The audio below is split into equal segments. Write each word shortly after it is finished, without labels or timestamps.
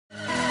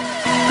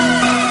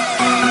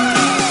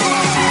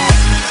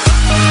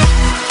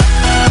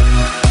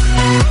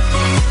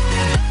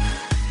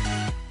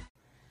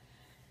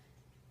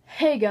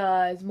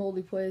guys,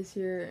 Moldy Plays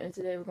here, and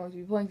today we're going to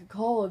be playing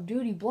Call of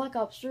Duty Black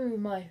Ops 3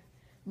 with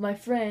my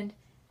friend,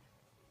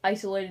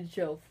 Isolated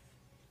Shelf.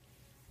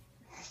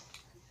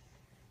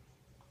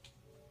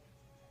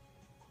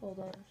 Hold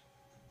on.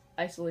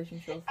 Isolation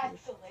Shelf.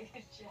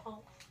 Isolated Shelf.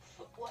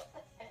 What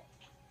the heck?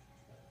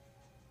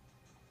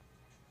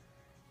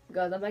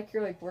 Guys, I'm back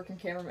here like working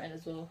cameraman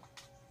as well.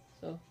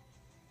 So,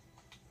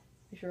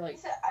 be sure like... You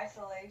said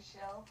Isolated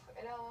Shelf.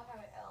 It don't have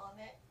an L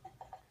in it.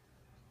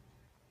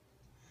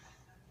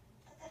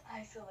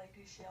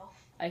 Isolated Shelf.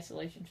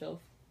 Isolation Shelf.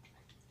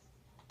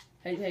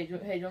 Hey,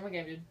 join my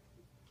game, dude.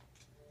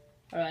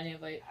 Alright, I need to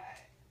invite.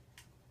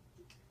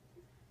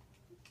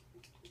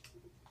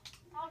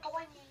 I'm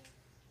going.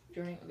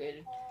 Joining? Okay,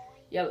 dude.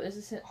 Yeah, but this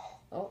is it.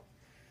 Oh.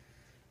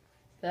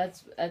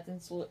 That's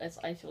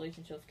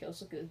Isolation Shelf. Okay,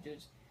 let's look at this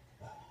dude's.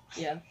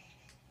 Yeah.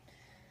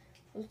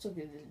 Let's look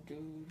at this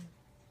dude.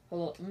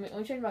 Hold on, let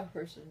me change my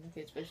person.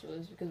 Okay,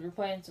 specialist, because we're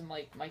playing some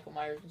like Michael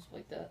Myers and stuff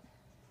like that.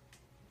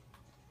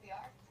 We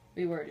are?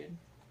 We were, dude.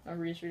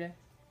 Remember yesterday?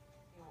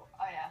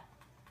 Oh yeah.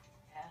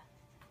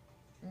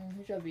 Yeah.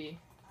 Who should be?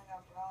 I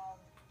got Rob.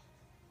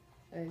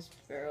 It's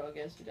Sparrow, I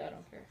guess. Dude, I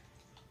don't care.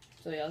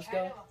 So yeah, let's I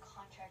go. have a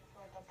contract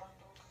for the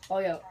bundles. Oh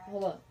yeah,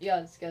 hold on.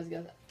 Yeah, guys.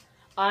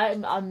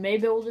 I may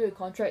be able to do a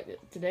contract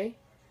today.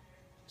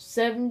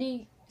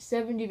 70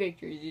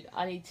 victories, dude.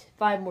 I need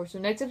 5 more. So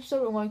next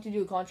episode, I'm going to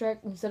do a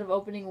contract. Instead of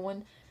opening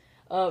one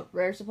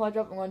rare supply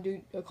drop, I'm going to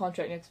do a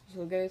contract next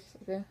episode, guys.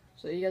 Okay?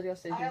 So you guys got to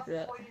stay tuned for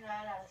that. 49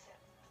 out of 7.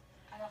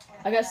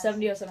 I got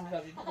 70 out of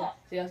 75, dude. Okay. So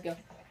yeah, let's go.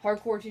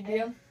 Hardcore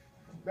TDM,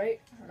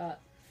 right? Or not?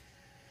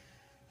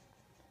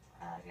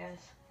 I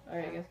guess.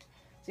 Alright, guys.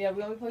 So yeah,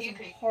 we're going to be playing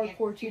some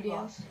hardcore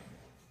TDM.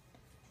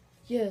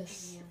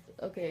 Yes.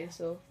 Okay,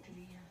 so...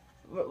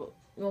 You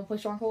want to play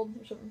Stronghold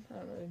or something? I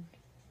don't know, dude.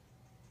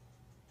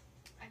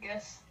 I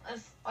guess.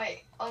 Let's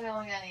wait. Okay,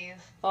 what we gotta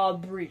use?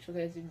 Breach.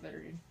 Okay, that's even better,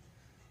 dude.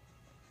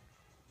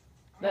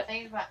 I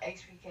think it's about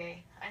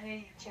XPK. I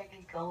need to check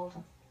his gold.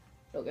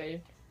 Okay,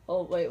 dude.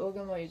 Oh, wait, what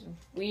gun am I using?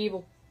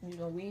 Weevil. I'm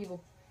using a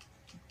Weevil.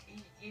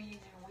 You're using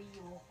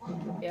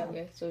weevil. Yeah,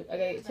 okay, so I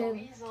got 10.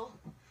 Weasel.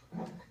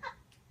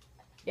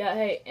 Yeah,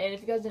 hey, and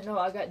if you guys didn't know,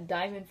 I got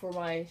diamond for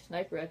my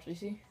sniper, actually,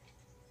 see?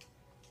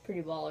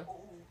 Pretty baller.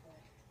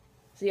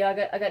 So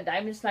yeah, I got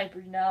diamond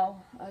snipers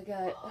now. I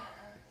got,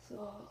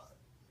 so...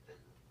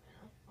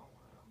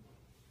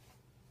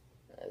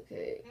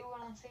 Okay. We were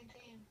on the same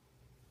team.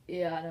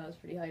 Yeah, I know, it's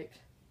pretty hyped.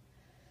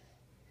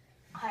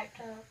 Hyped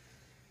up.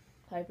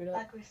 Hype it up.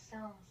 Like we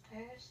sound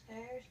stairs.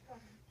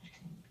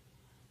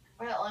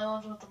 We're the only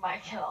ones with the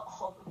mic at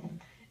all of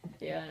them.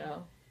 Yeah, I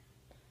know.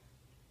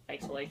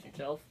 Isolation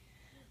Shelf.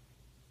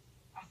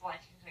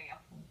 Affirmation video.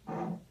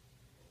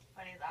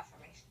 What is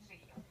affirmation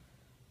video?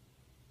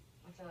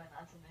 What's an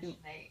affirmation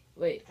 8?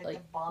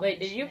 Wait,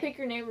 did you pick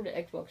your name or the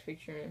Xbox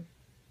pick your name?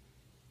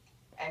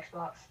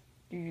 Xbox.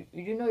 You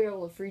do know you're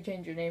able to free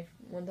change your name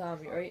one time,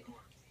 right?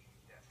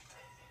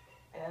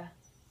 Yeah.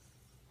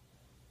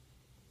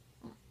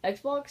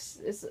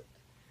 Xbox is...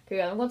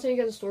 Okay, I'm gonna tell you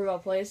guys a story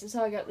about play. This is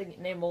how I got the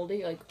name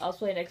Moldy. Like, I was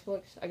playing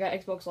Xbox. I got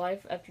Xbox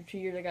Live. After 2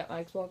 years, I got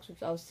my Xbox,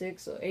 which I was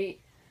 6, so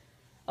 8.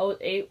 I was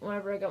 8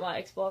 whenever I got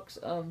my Xbox,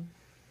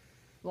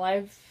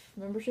 Live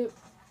membership.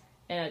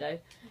 And I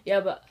died. Yeah,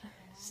 but...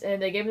 And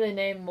they gave me the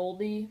name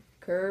Moldy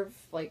Curve,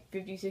 like,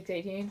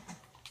 5618.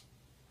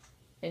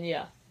 And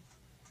yeah.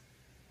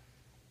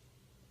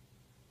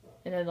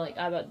 And then, like,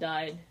 I about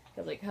died. I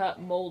was like, ha,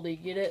 Moldy,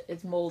 get it?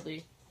 It's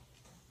Moldy.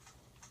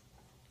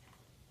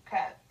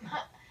 Crap.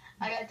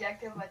 I got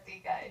jacked up by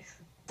 3 guys.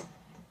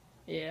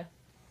 Yeah.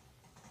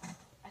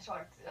 I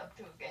started up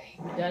to a game.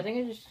 Yeah, I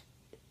think I just...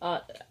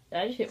 did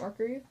I just hit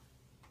marker you?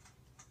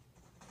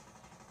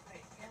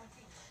 Wait,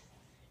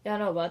 Yeah, I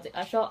know, but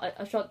I shot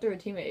through a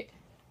teammate.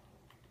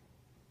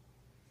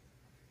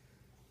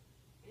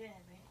 yeah,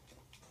 man.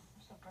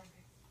 So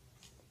perfect.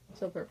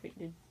 So perfect,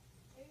 dude.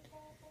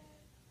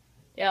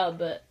 Yeah,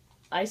 but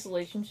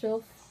Isolation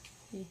Shelf?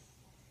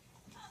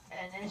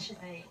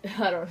 Initiate.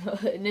 I don't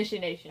know.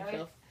 Initiation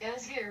Shelf. It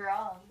was get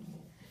wrong.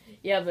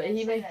 Yeah, but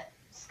he made...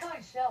 Just call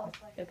it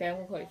Shelf. Like, Okay, I'm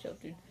gonna call you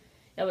Shelf, dude.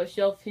 Yeah, but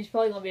Shelf, he's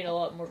probably gonna be in a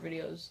lot more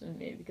videos than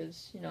me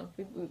because, you know,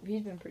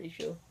 he's been pretty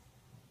chill.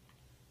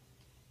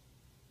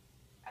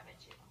 I bet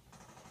you.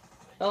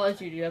 I'll let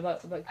you do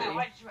about Cody.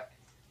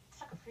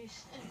 Suck a fish.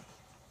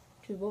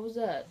 Dude, what was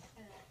that?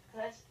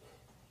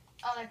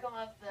 Oh, they're coming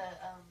up the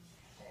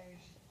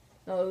stairs.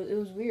 No, it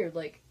was weird.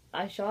 Like,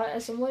 I shot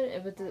at someone,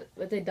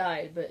 but they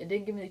died, but it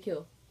didn't give me the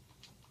kill.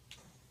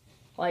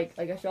 Like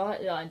I shot,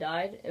 and I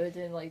died, and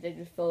then like they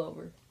just fell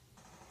over.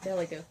 They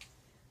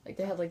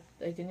had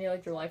they need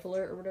like their life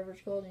alert or whatever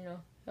it's called, you know.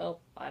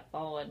 Help! I've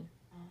fallen.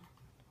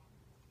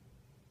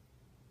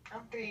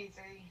 I'm 3-3 right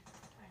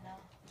now.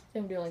 I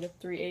think I'm doing like a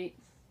 3-8.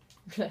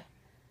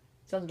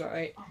 Sounds about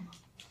right.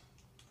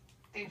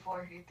 3-4,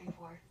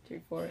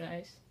 3-4,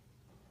 nice.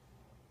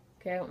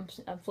 Okay,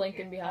 I'm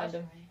flanking behind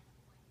him.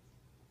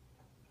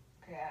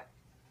 Crap.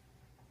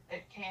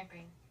 They're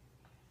camping.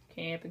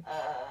 Camping.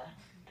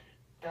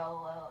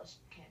 Dolo is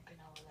camping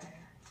over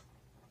there.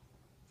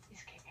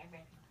 He's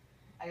camping.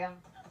 I got him.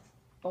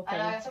 Okay. I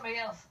know I got somebody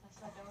else.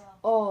 That's not doing well.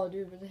 Oh,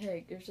 dude, what the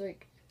heck? There's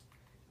like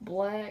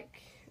Black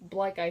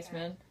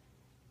Iceman.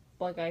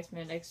 Black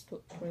Iceman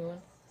X21.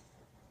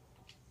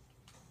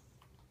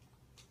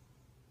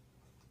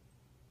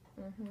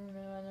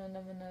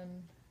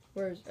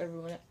 Where's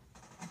everyone at?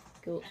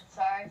 Cool. I'm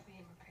sorry for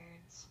my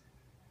parents.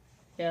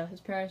 Yeah, his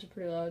parents are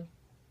pretty loud.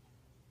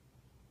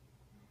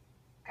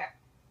 Okay.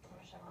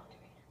 What should I want to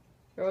be?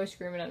 They're always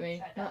screaming at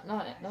me. Shut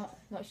Not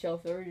up.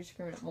 Shelf. They're already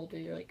screaming at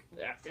Moldy. You're like,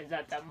 is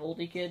that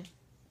Moldy kid?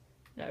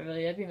 Not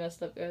really. That'd be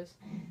messed up, guys.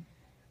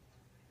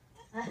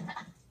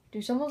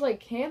 Dude, someone's like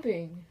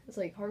camping. It's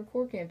like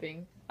hardcore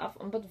camping. I'm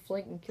about to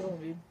flank and kill him,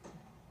 dude.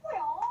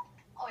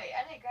 Oh wait,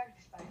 I didn't grab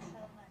these spikes. I'm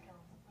not killing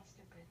him. That's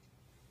stupid.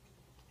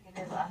 Like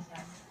I did last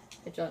time.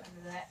 Good job.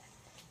 Remember that?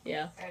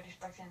 Yeah. I grabbed these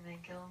spikes and then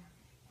kill him.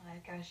 When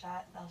I got a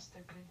shot, that was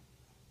stupid.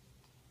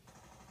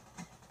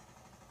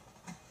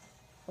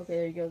 Okay,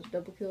 there you go.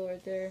 Double kill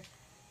right there.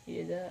 He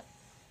did that.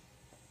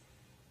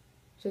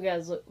 So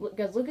guys, look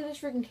at this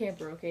freaking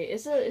camper. Okay,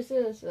 it's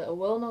a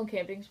well-known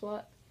camping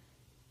spot.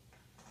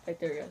 Right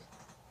there, guys.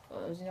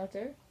 Oh, is he not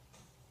there?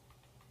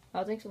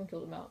 I think someone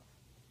killed him out.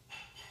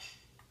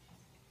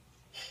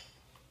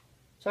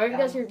 Sorry if you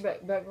guys hear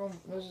background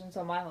noises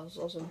inside my house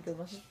also because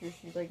my sister,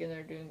 she's like in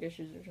there doing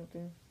dishes or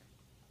something.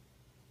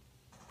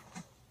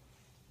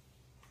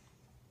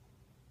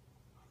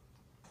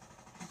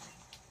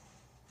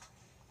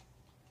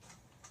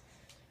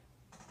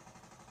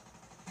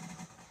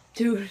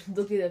 Dude,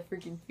 look at that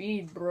freaking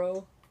feed,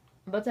 bro.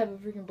 I'm about to have a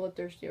freaking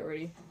bloodthirsty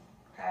already.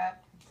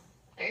 Crap.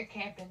 They're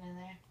camping in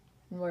there.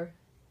 Where?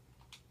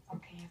 Some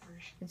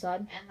campers.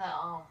 Inside? In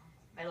the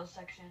middle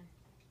section.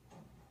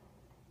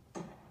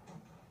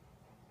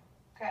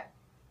 Crap.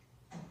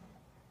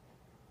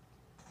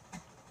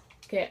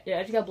 Okay, yeah,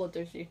 I just got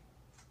bloodthirsty.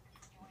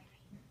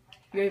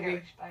 UAV.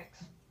 Carry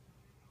spikes.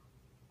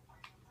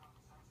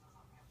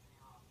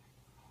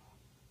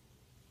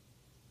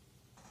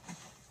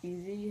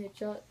 Easy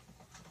headshot.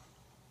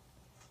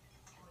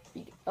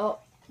 Oh,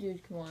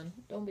 dude, come on!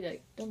 Don't be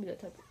that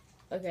type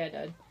of. Okay, I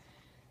died.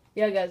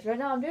 Yeah, guys, right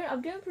now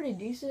I'm doing pretty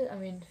decent. I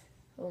mean,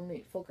 let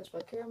me focus my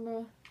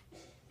camera.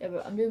 Yeah,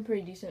 but I'm doing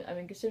pretty decent. I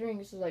mean, considering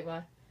this is like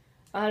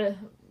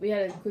we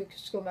had a quick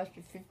score match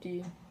with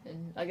 50,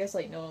 and I guess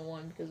like no one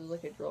won because it was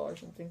like a draw or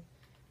something.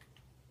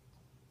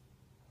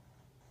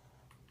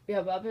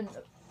 Yeah, but I've been.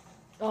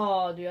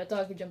 Oh, dude, I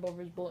thought I could jump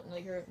over his bullet and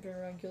like turn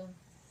around and kill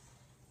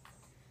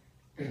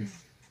him.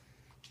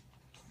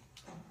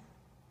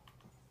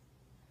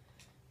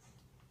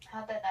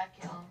 How'd that not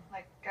kill him?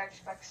 Like, guard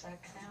spike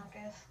sucks now, I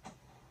guess.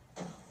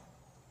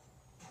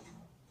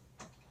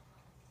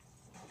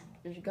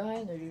 There's a guy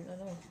in there, dude. I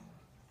know.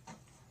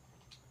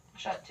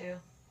 Shot two.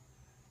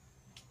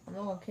 I'm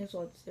not gonna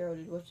cancel out this arrow,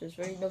 dude. Watch this.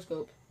 Ready? No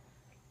scope.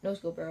 No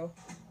scope arrow.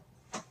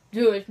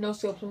 Dude, it's no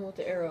scope someone with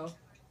the arrow.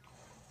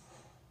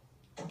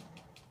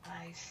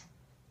 Nice.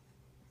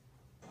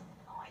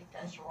 Oh,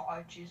 that's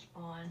righteous,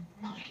 man.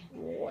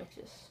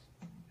 Righteous.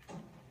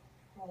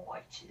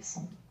 Righteous.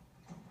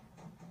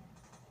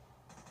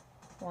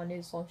 Oh, I need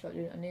a slung shot,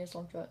 dude. I need a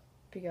slung shot.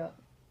 Peek out.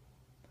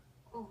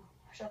 Ooh,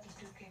 I shot this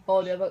dude.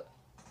 Oh, dude, but.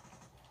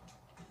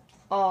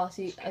 Oh,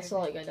 see, I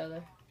saw that guy down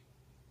there.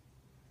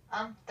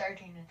 I'm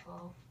 13 and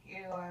 12.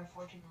 You are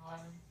 14 and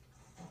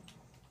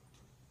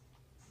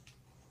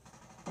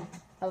 11.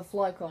 I have a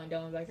fly crawling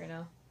down my back right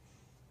now.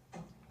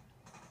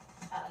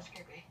 Ah, that's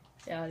creepy.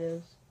 Yeah, it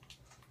is.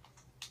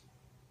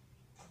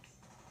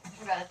 I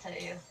forgot to tell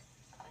you.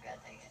 I gotta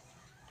take it.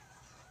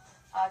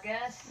 I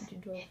guess.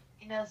 1912.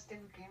 You know the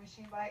stupid green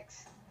machine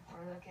bikes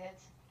for little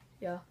kids?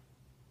 Yeah.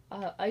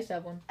 I used to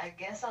have one. I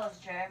guess I was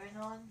driving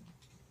one.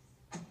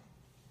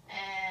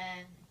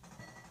 And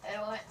it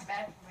went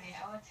bad for me.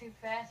 I went too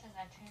fast and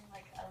I turned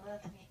like a little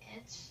tiny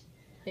inch.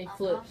 He on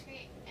flipped. the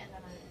street, and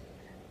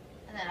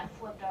then I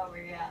flipped over,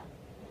 yeah.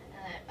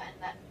 And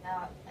then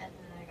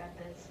I got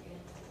dead skin.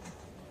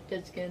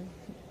 Dead skin.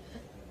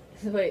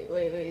 Wait.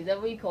 Is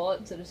that what you call it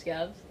instead of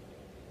scabs?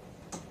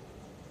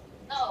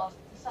 No,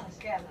 it's not a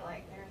scab, but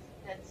like there's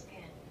dead skin.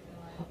 You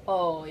know, like,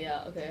 Oh,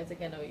 yeah. Okay, I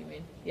think I know what you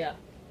mean. Yeah.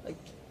 Like.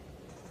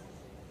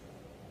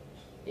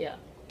 Yeah.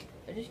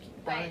 I just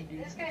keep dying,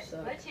 dude. this guy's So-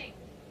 glitching.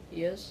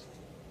 He is?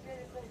 He's a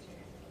glitcher.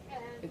 Yeah,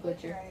 The there's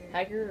a glitcher? right here.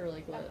 Hacker or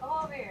like what? Come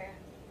over here.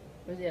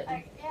 Where's he at?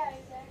 Like, yeah,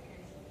 he's a hacker.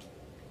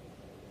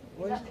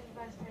 Where's? He's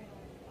by the stairs.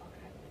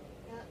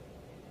 Okay.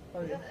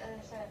 Oh, He's yeah. on the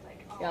other side,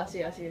 like, oh, Yeah, I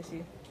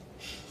see.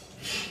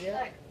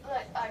 Yeah.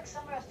 Like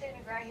someone was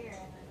standing right here in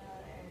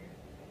another area.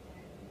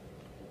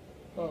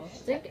 Oh, He I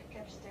just think.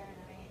 kept staring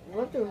at me.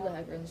 What if there was a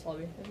hacker in this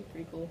lobby? That'd be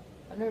pretty cool.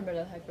 I've never met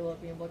a hacker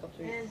lobby in Black Ops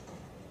 3. I don't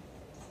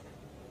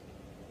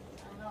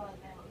know his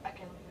name. I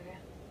can't remember.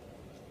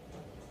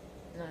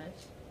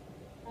 Nice.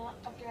 No, I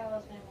forgot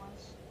what his name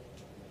was.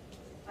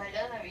 But he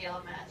doesn't have a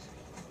yellow mask.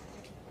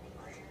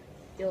 Right here.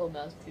 Yellow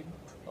mask, dude.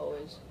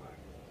 Always.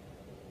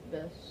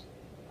 Best.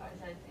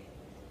 Always, I think.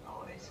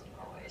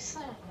 Always.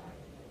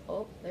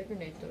 Oh, that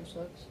grenade throw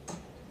sucks.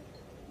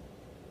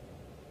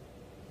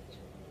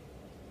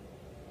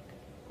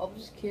 Oh,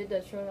 this kid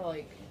that's trying to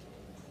like.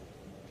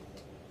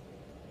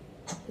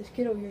 This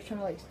kid over here is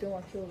trying to like steal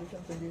my kills or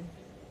something, dude.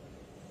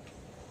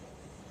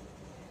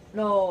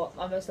 No,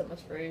 I messed up my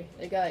spray.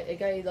 A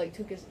guy like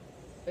took his.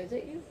 Wait, is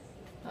it you?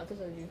 No, this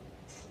is you.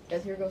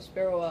 Guys, here goes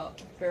Sparrow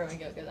out.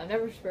 Sparrowing out, guys. I've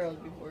never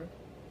sparrowed before.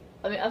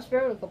 I mean, I've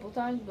sparrowed a couple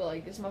times, but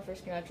like this is my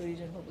first game actually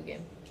using a public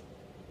game.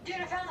 Dude,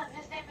 I found him.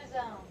 His name is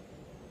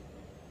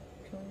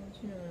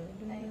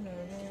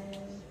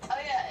Oh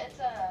yeah, it's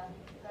the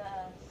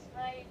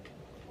Snipe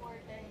 4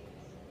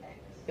 Days X.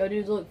 Yo,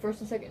 dude, look, first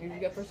and second. Dude, you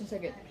got first and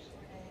second.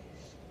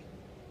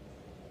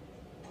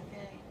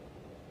 Okay.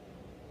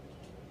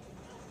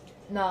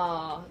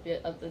 Nah, yeah,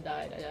 I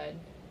died.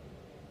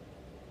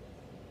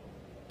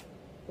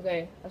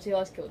 Okay, I see the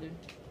last kill, dude.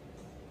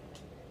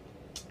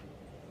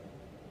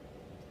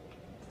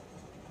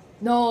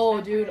 No,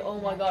 dude. Oh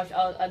my gosh,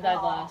 I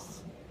died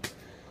last.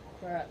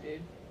 Crap,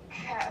 dude.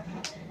 Crap.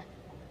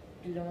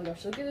 Dude, oh my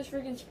gosh, look at this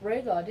freaking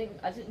spray though. I didn't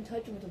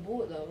touch him with a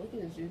bullet though. Look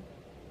at this, dude.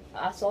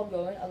 I saw him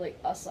going. I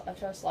tried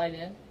to slide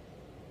in.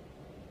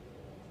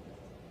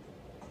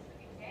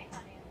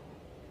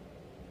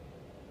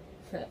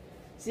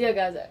 So yeah,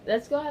 guys,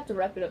 that's gonna have to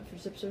wrap it up for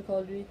this episode of Call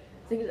of Duty.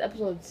 I think it's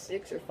episode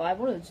 6 or 5,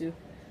 one of the two.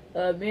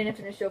 Me and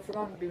Infinite Show, we're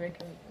gonna be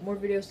making more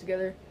videos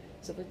together,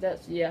 stuff like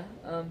that. So yeah,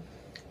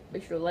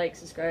 make sure to like,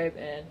 subscribe,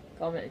 and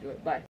comment. Enjoy. Bye.